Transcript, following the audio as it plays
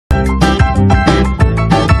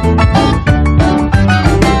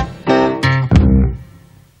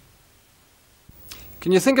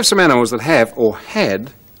Can you think of some animals that have, or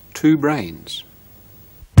had, two brains?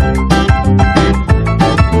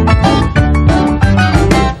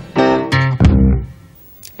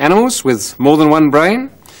 Animals with more than one brain?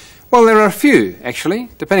 Well, there are a few, actually,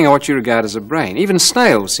 depending on what you regard as a brain. Even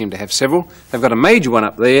snails seem to have several. They've got a major one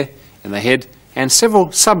up there in the head and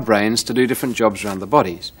several sub-brains to do different jobs around the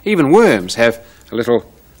bodies. Even worms have a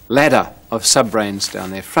little ladder of sub-brains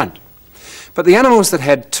down their front. But the animals that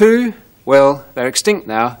had two, well, they're extinct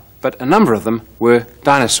now, but a number of them were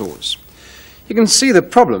dinosaurs. You can see the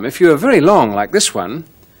problem. If you were very long, like this one,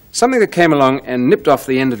 something that came along and nipped off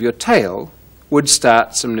the end of your tail would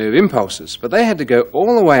start some nerve impulses. But they had to go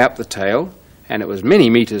all the way up the tail, and it was many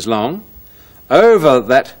meters long, over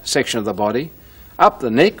that section of the body, up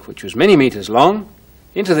the neck, which was many meters long,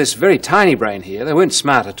 into this very tiny brain here. They weren't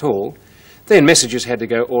smart at all. Then messages had to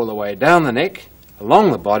go all the way down the neck,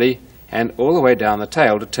 along the body, and all the way down the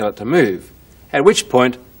tail to tell it to move, at which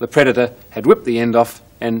point the predator had whipped the end off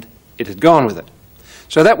and it had gone with it.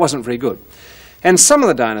 So that wasn't very good. And some of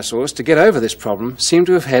the dinosaurs, to get over this problem, seem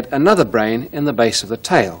to have had another brain in the base of the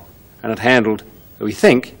tail, and it handled, we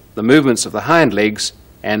think, the movements of the hind legs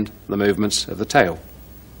and the movements of the tail.